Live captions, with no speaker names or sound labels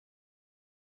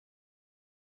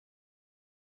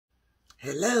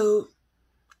Hello,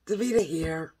 Davita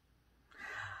here.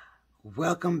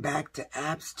 Welcome back to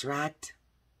Abstract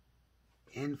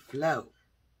and Flow.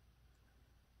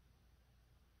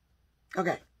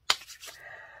 Okay,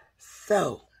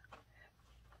 so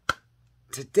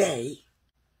today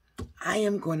I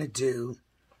am going to do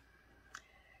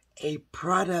a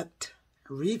product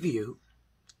review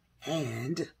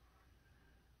and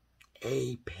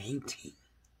a painting.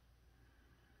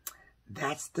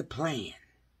 That's the plan.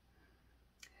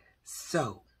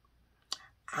 So,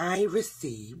 I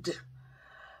received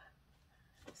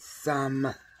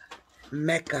some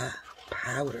Mica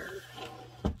powder,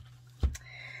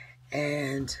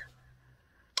 and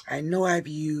I know I've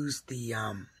used the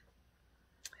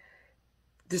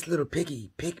this little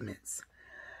pigments,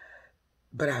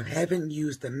 but I haven't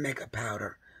used the Mica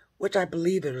powder, which I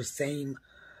believe are the same,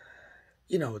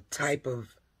 type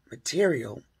of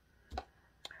material,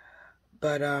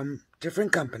 but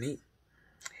different company.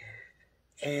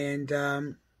 And,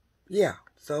 yeah,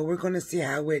 so we're going to see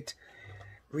how it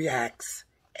reacts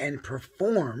and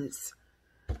performs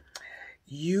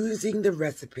using the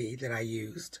recipe that I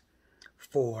used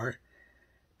for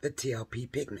the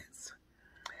TLP pigments.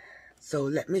 So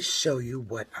let me show you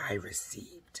what I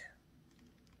received.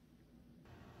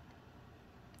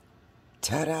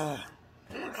 Ta-da!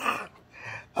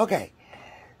 Okay,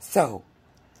 so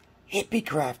Hippie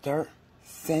Crafter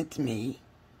sent me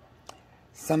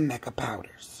some Mica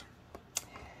powders.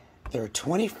 There are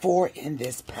 24 in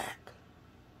this pack.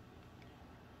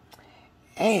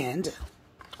 And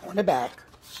on the back,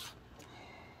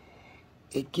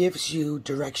 it gives you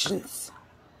directions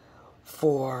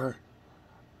for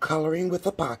coloring with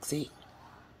epoxy,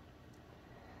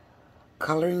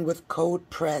 coloring with cold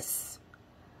press,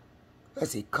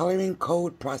 coloring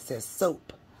cold process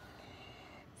soap,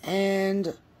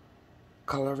 and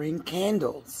coloring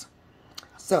candles.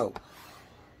 So,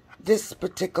 this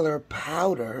particular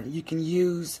powder you can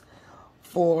use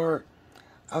for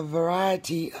a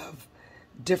variety of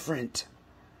different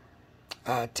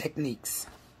techniques.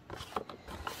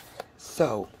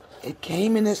 So, it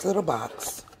came in this little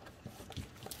box,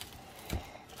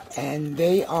 and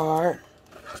they are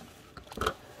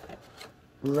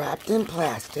wrapped in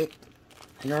plastic.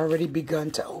 I already begun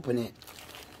to open it.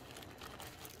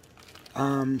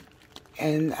 And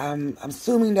I'm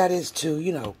assuming that is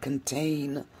to,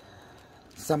 contain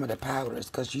some of the powders,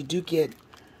 because you do get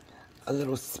a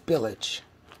little spillage.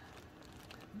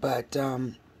 But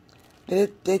they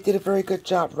did a very good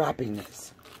job wrapping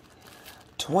this.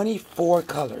 24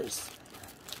 colors.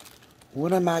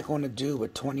 What am I going to do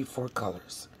with 24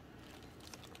 colors?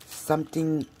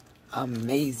 Something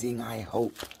amazing, I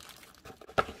hope.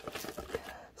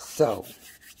 So,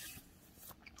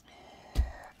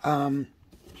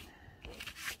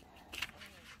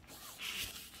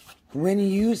 when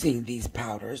using these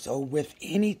powders or with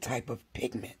any type of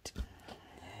pigment,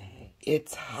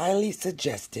 it's highly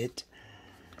suggested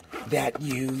that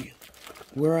you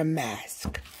wear a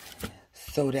mask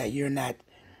so that you're not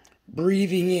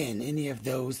breathing in any of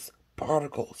those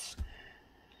particles.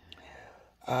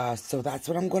 So that's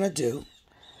what I'm going to do.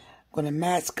 I'm going to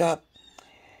mask up,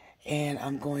 and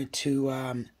I'm going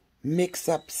to mix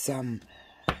up some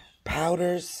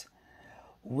powders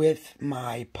with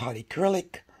my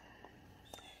polyacrylic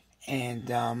and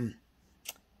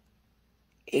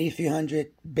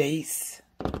 8300 base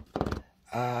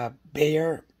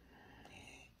Bayer,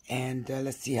 and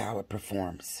let's see how it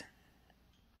performs.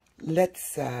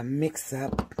 Let's mix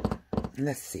up.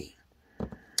 Let's see.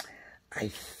 I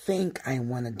think I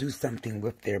want to do something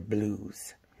with their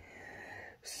blues.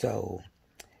 So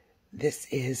this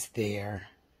is their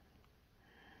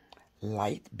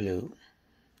light blue,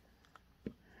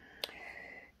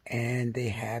 and they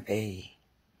have a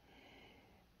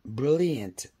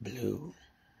brilliant blue,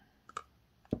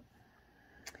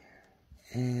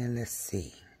 and let's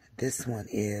see, this one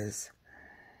is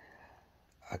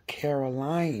a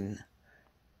Carolina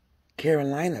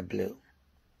blue.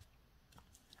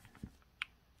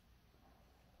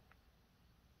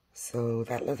 So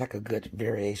that looks like a good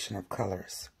variation of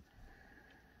colors.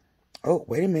 Oh,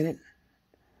 wait a minute.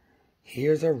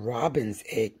 Here's a robin's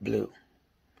egg blue.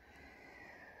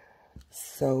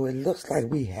 So it looks like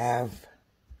we have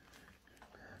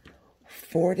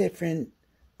 4 different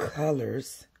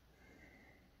colors.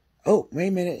 Oh, wait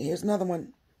a minute. Here's another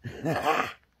one.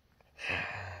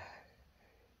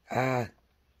 How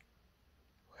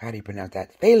do you pronounce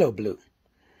that? Phthalo blue.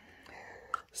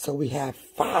 So we have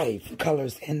 5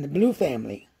 colors in the blue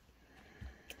family.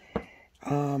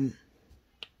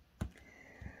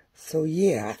 So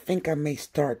yeah, I think I may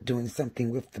start doing something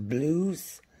with the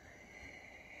blues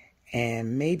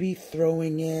And maybe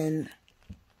throwing in,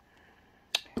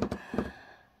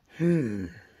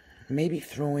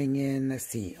 let's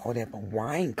see, oh, that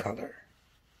wine color.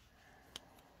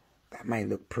 That might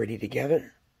look pretty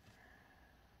together.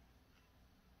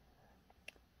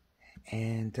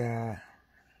 And,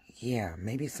 yeah,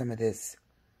 maybe some of this,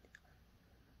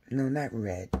 no, not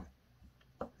red.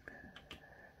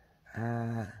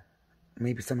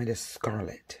 Maybe some of this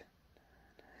scarlet.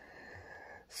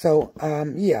 So,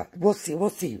 yeah, we'll see. We'll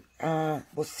see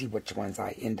which ones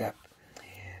I end up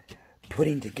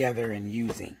putting together and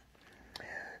using.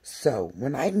 So,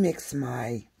 when I mix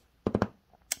my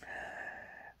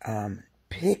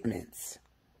pigments,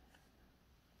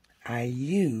 I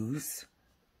use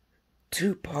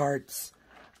 2 parts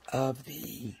of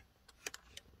the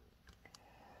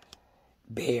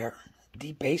Behr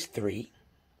Deep Base 3,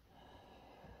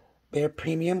 Behr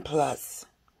Premium Plus,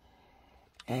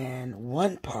 and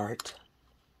 1 part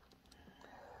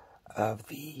of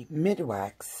the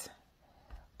Mid-Wax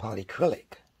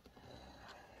Polyacrylic.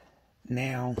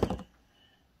 Now,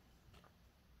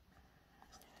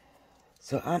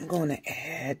 so I'm going to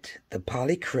add the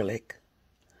polyacrylic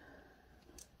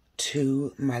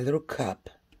to my little cup,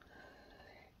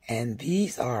 and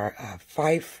these are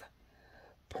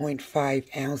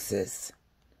 5.5 ounces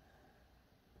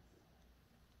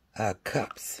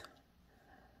cups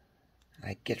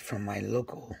I get from my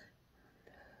local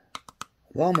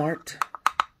Walmart,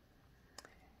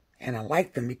 and I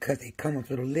like them because they come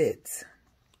with little lids.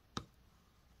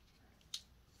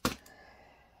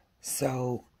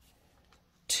 So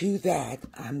to that,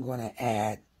 I'm going to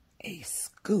add a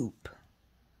scoop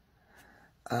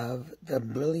of the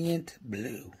Brilliant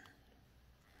Blue.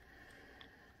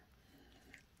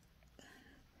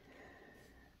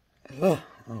 Oh,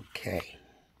 okay.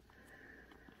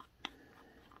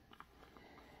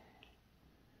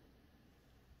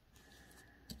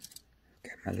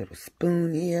 Got my little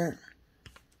spoon here.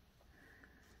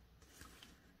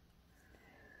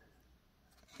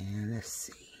 And let's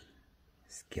see.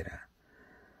 Let's get a...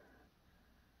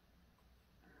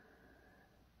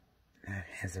 That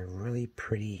has a really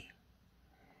pretty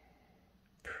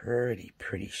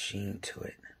sheen to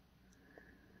it.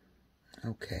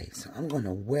 Okay, so I'm going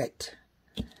to wet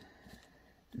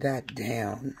that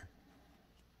down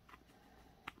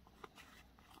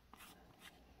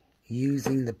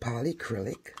using the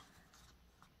polyacrylic.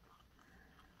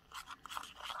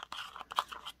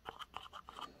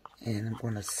 And I'm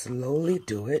going to slowly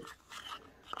do it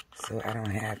so I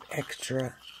don't have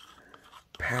extra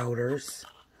powders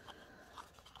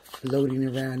floating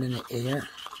around in the air.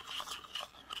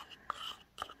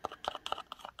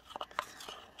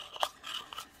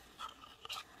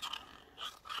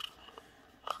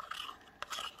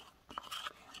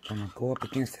 I'm going to go up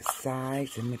against the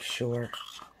sides and make sure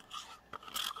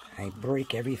I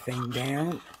break everything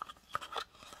down.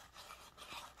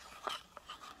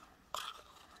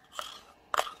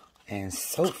 And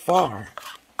so far,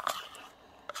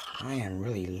 I am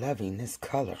really loving this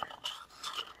color.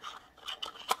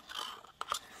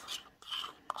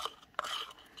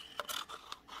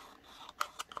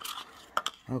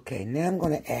 Okay, now I'm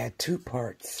going to add 2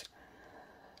 parts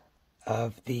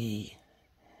of the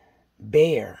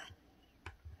Behr.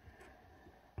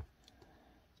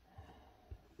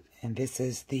 And this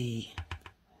is the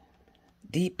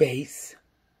Deep Base.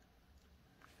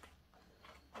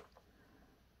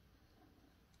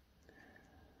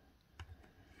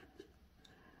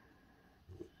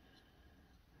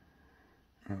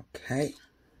 Okay.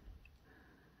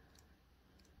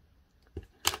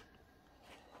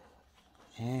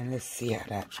 And let's see how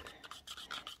that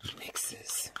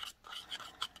mixes.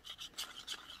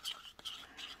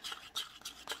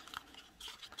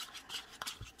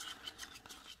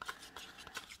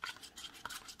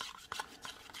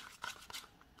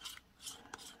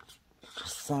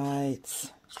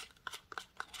 Sides.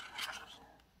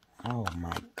 Oh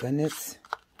my goodness.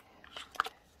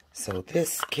 So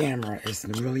this camera is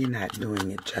really not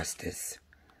doing it justice.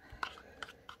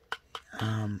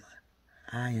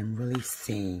 I am really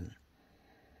seeing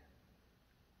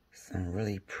some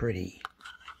really pretty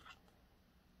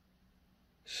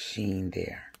sheen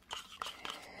there.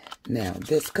 Now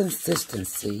this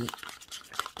consistency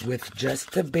with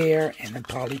just the Behr and the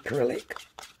polyacrylic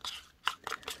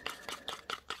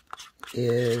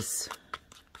is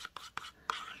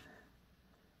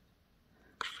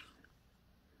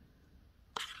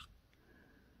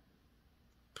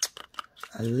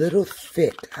a little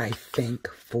thick, I think,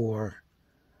 for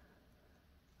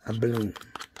a balloon,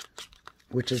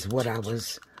 which is what I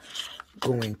was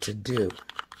going to do.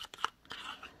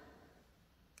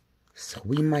 So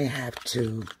we might have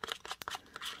to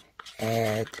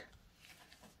add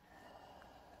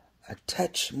a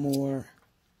touch more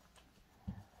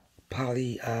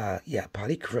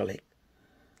polyacrylic.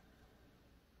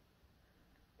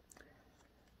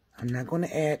 I'm not going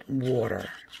to add water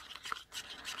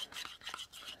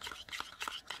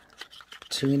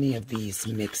to any of these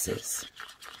mixes.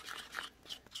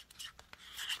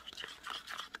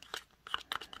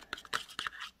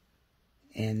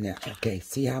 And okay,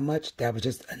 see how much? That was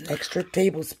just an extra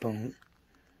tablespoon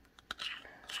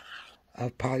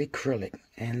of polyacrylic.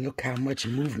 And look how much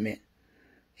movement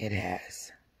it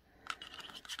has.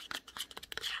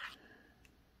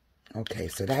 Okay,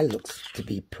 so that looks to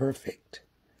be perfect.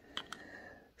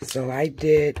 So I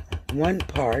did 1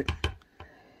 part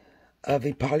of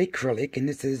the polyacrylic, and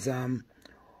this is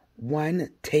 1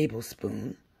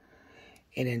 tablespoon,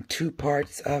 and then 2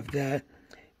 parts of the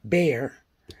Behr,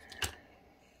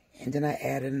 and then I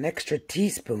added an extra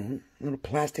teaspoon, a little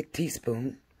plastic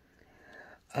teaspoon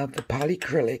of the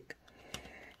polyacrylic,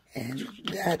 and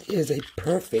that is a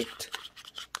perfect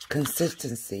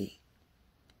consistency,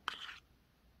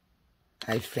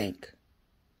 I think.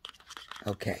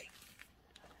 Okay.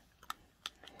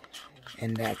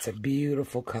 And that's a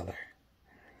beautiful color.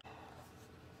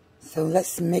 So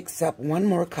let's mix up one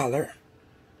more color.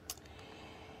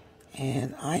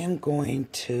 And I am going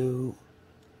to,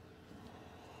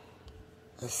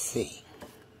 let's see.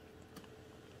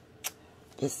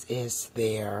 This is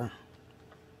their,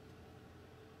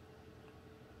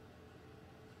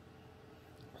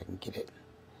 if I can get it,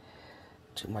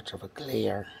 too much of a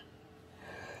glare.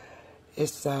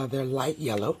 It's their light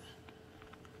yellow.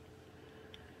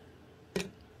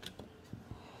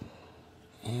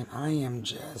 And I am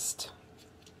just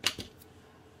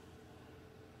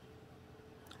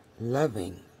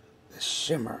loving the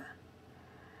shimmer.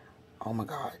 Oh my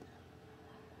God.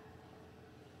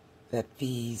 That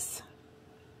these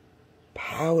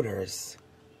powders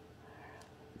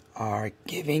are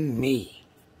giving me.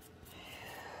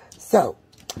 So,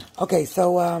 okay,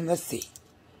 so let's see.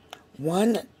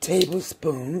 1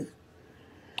 tablespoon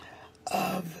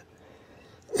of,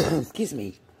 excuse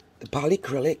me, the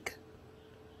polyacrylic.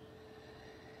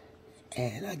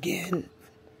 And again,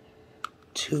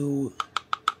 to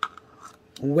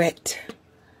wet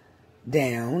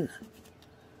down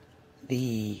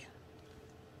the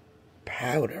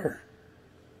powder.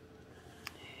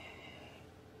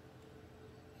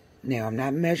 Now, I'm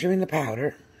not measuring the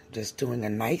powder, just doing a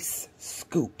nice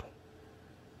scoop.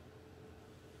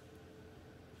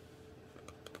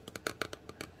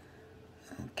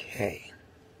 Okay.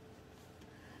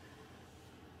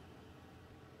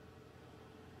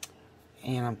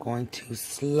 And I'm going to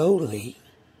slowly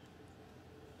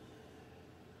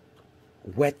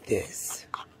wet this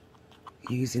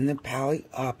using the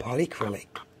polyacrylic.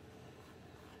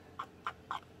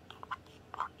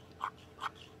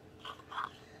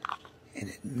 And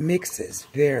it mixes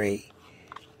very,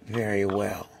 very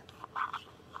well.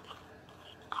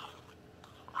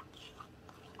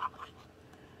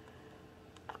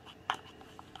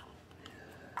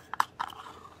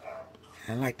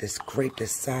 I like to scrape the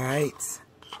sides,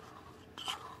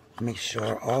 make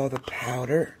sure all the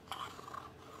powder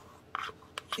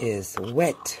is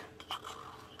wet.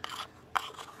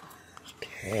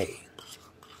 Okay.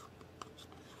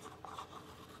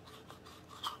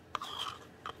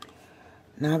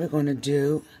 Now we're going to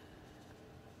do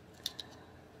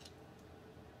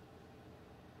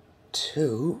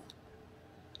 2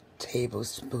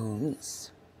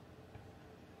 tablespoons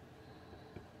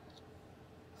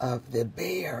of the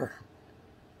Behr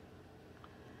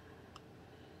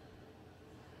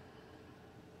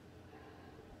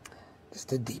just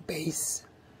to debase.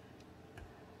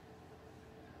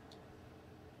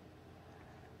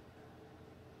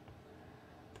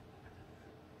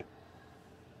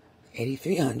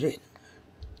 $8,300.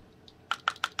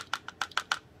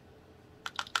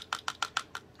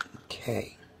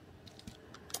 Okay.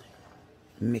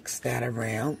 Mix that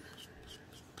around.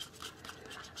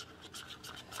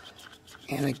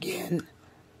 And again,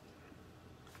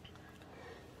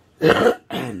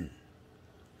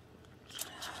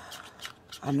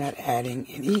 I'm not adding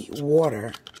any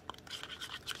water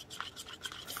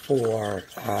for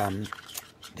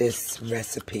this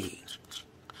recipe.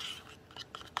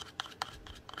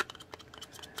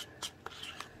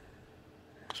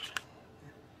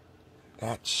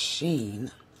 That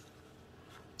sheen,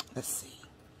 let's see.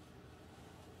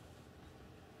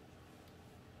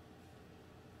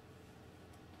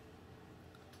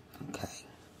 Okay,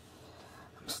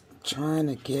 I'm trying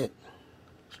to get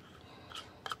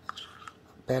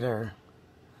better,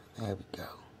 there we go,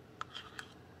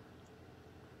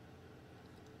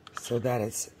 so that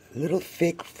it's a little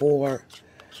thick for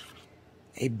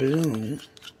a bloom.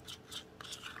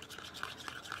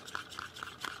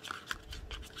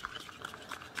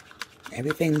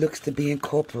 Everything looks to be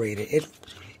incorporated.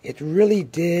 It really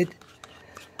did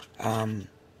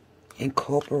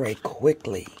incorporate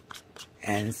quickly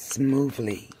and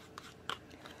smoothly.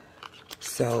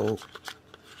 So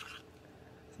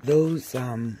those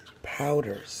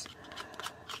powders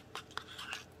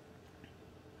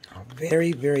are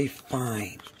very, very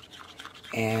fine,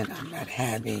 and I'm not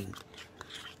having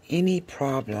any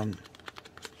problem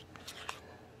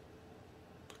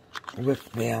with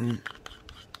them.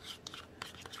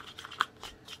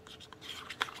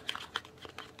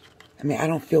 I mean, I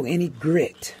don't feel any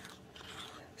grit,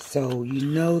 so you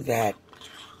know that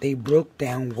they broke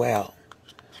down well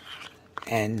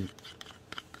and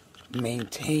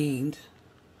maintained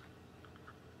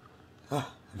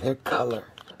their color.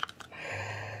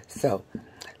 So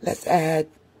let's add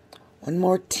 1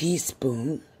 more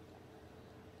teaspoon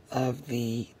of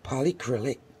the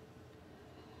polyacrylic,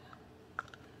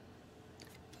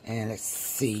 and let's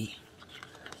see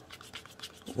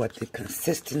what the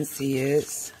consistency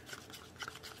is.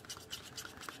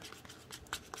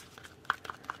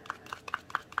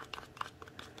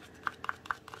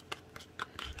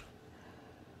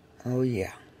 Oh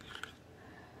yeah,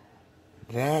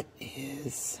 that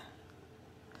is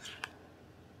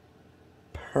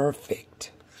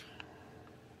perfect.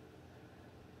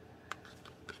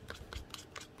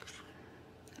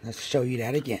 Let's show you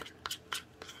that again.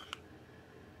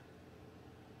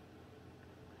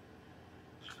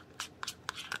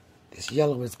 This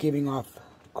yellow is giving off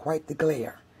quite the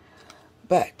glare,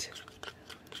 but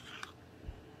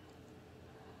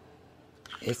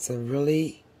it's a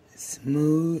really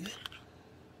smooth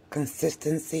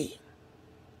consistency,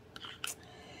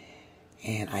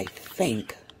 and I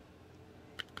think,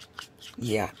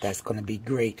 yeah, that's going to be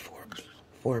great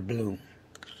for a bloom.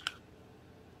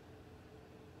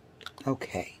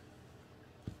 Okay.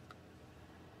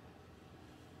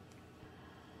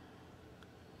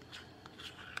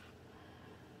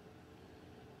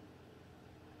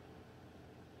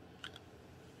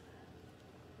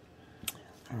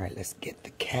 All right, let's get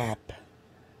the cap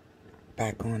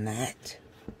back on that.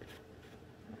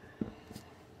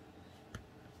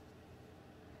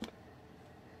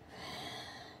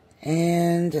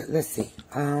 And let's see.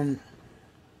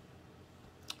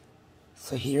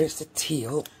 So here's the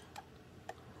teal.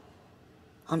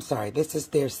 I'm sorry, this is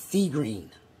their sea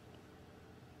green.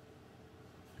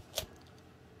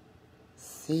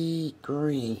 Sea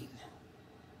green.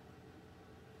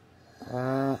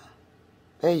 There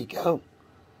you go.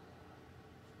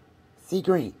 Sea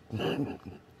green.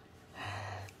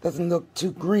 Doesn't look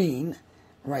too green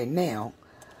right now,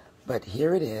 but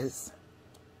here it is.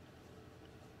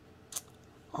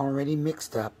 Already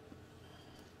mixed up.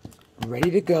 Ready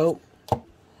to go.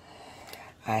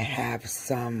 I have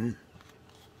some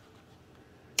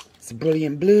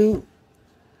brilliant blue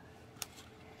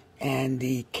and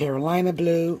the Carolina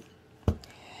blue,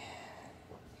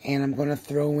 and I'm going to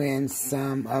throw in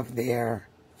some of their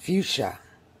fuchsia.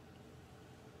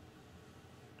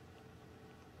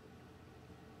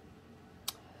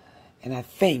 And I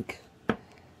think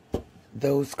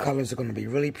those colors are going to be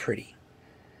really pretty.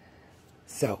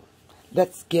 So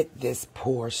let's get this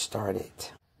pour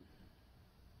started.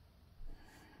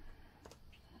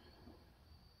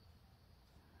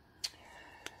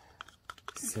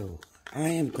 So I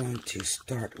am going to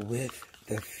start with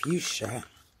the fuchsia.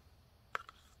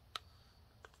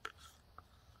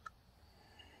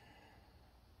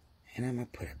 And I'm going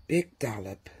to put a big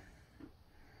dollop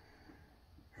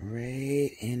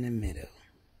right in the middle.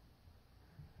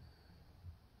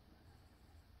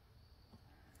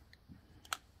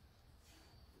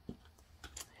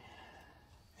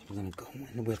 I'm going to go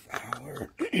in with our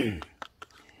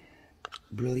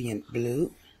brilliant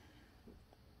blue.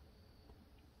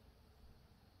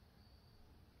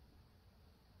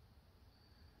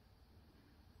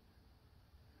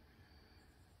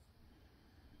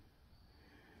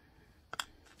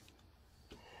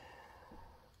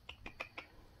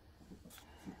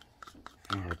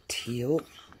 Our teal.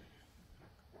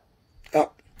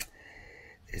 Oh,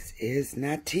 this is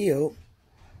not teal.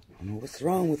 I don't know what's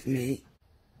wrong with me.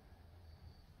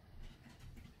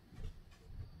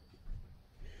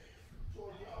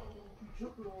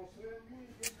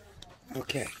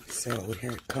 Okay, so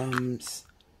here comes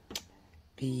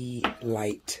the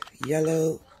light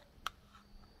yellow.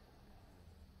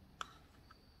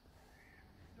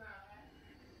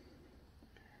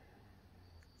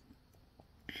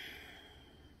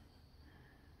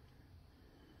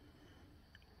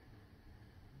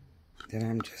 that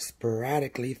I'm just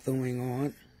sporadically throwing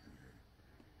on.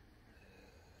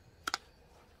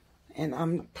 And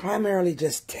I'm primarily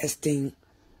just testing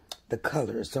the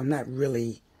colors, so I'm not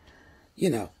really, you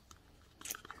know,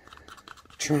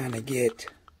 trying to get,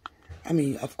 I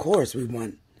mean, of course we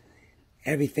want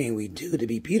everything we do to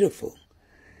be beautiful,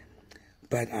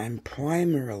 but I'm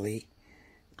primarily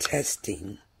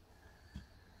testing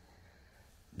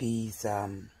these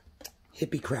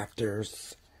Hippie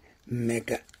Crafters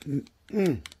Mica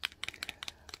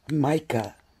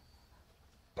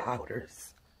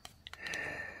powders.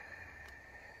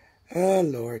 Oh,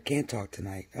 Lord, can't talk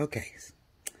tonight. Okay.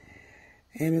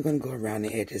 And we're going to go around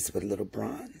the edges with a little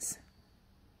bronze.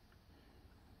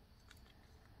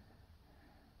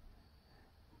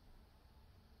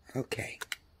 Okay.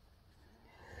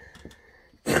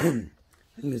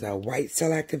 Use our white cell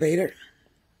activator.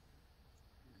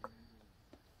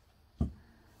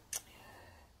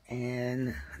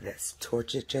 And let's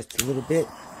torch it just a little bit.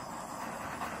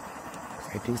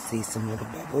 I do see some little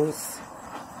bubbles.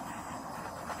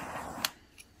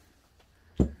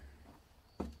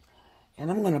 And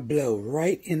I'm going to blow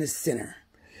right in the center.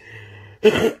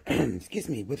 Excuse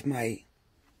me, with my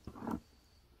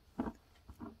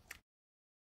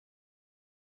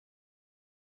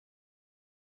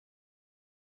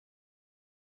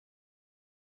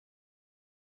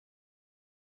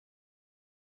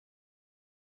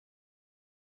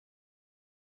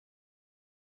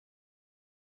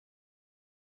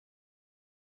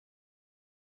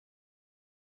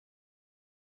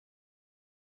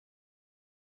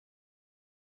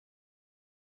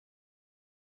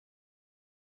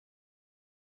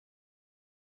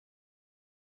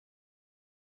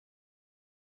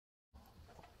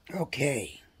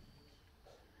okay.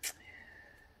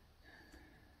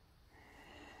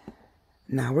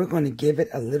 Now we're going to give it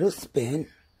a little spin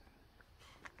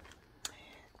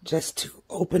just to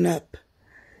open up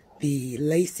the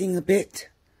lacing a bit.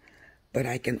 But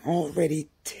I can already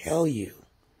tell you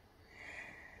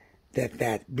that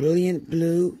that brilliant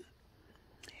blue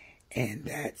and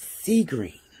that sea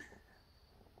green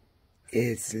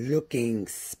is looking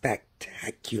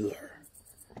spectacular.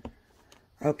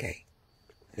 Okay,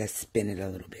 let's spin it a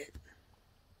little bit.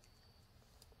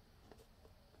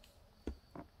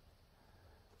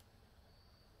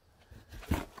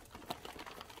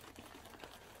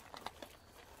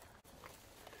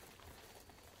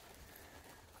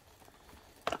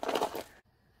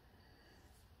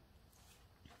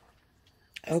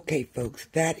 Okay, folks,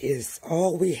 that is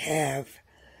all we have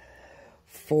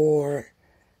for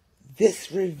this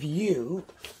review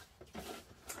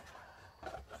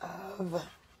of,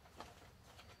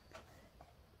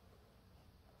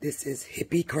 this is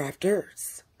Hippie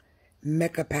Crafters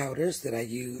Mica powders that I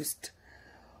used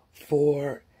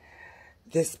for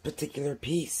this particular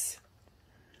piece.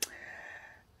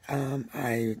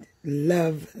 I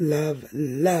love, love,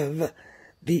 love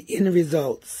the end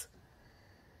results.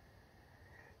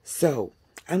 So,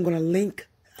 I'm going to link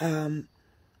in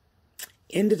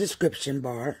the description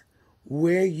bar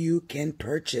where you can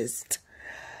purchase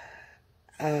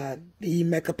the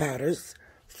Mica powders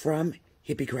from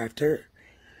Hippie Crafter.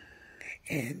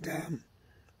 And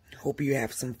hope you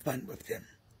have some fun with them.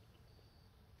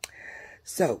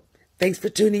 So, thanks for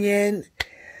tuning in.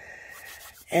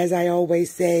 As I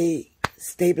always say,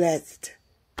 stay blessed,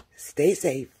 stay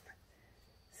safe.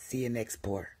 See you next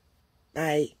pour.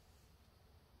 Bye.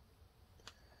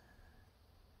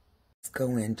 Let's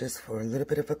go in just for a little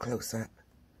bit of a close-up.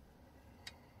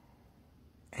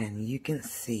 And you can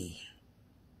see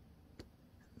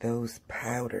those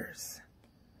powders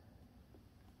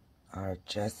are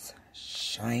just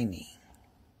shiny.